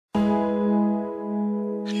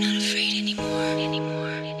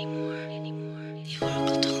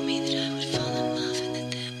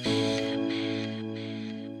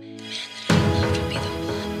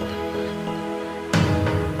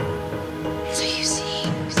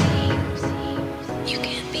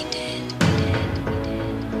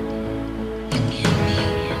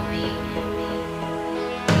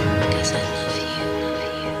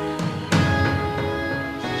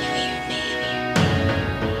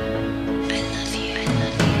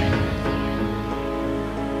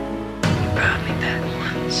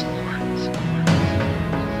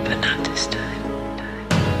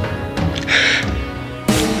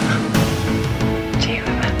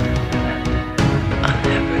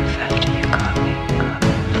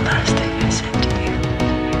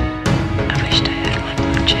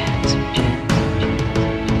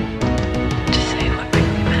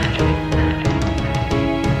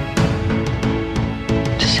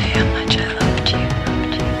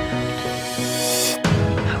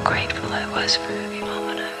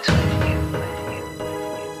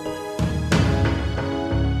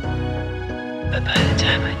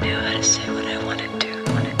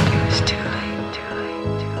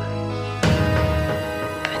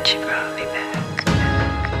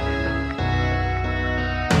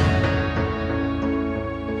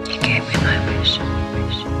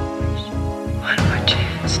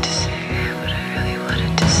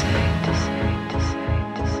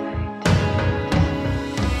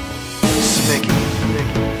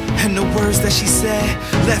that she said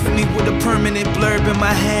left me with a permanent blurb in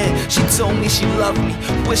my head. She told me she loved me,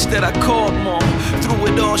 wished that I called more.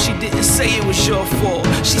 Through it all, she didn't say it was your fault.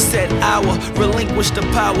 She said our relinquished the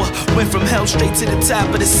power. Went from hell straight to the top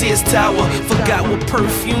of the Sears Tower. Forgot what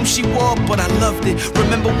perfume she wore, but I loved it.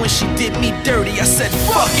 Remember when she did me dirty, I said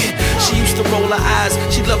fuck it. She used to roll her eyes,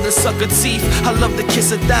 she loved to suck her teeth. I loved to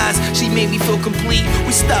kiss her thighs, she made me feel complete.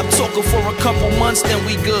 We stopped talking for a couple months, then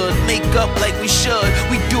we good. Make up like we should,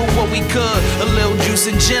 we do what we could. A little juice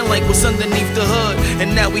and gin like what's underneath the hood.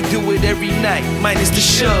 And now we do it every night, minus the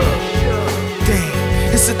should.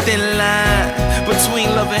 Damn, it's a thin line between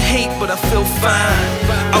love and hate, but I feel fine.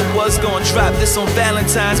 I was gonna drop this on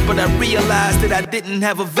Valentine's, but I realized that I didn't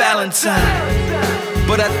have a Valentine.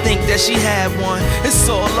 But I think that she had one. It's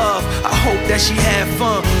all love, I hope that she had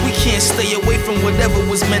fun. We can't stay away from whatever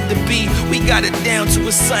was meant to be. We got it down to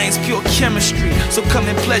a science, pure chemistry. So come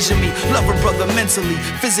and pleasure me, love a brother mentally,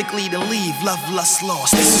 physically, then leave. Love, lust,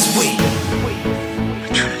 lost, this is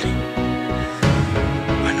we.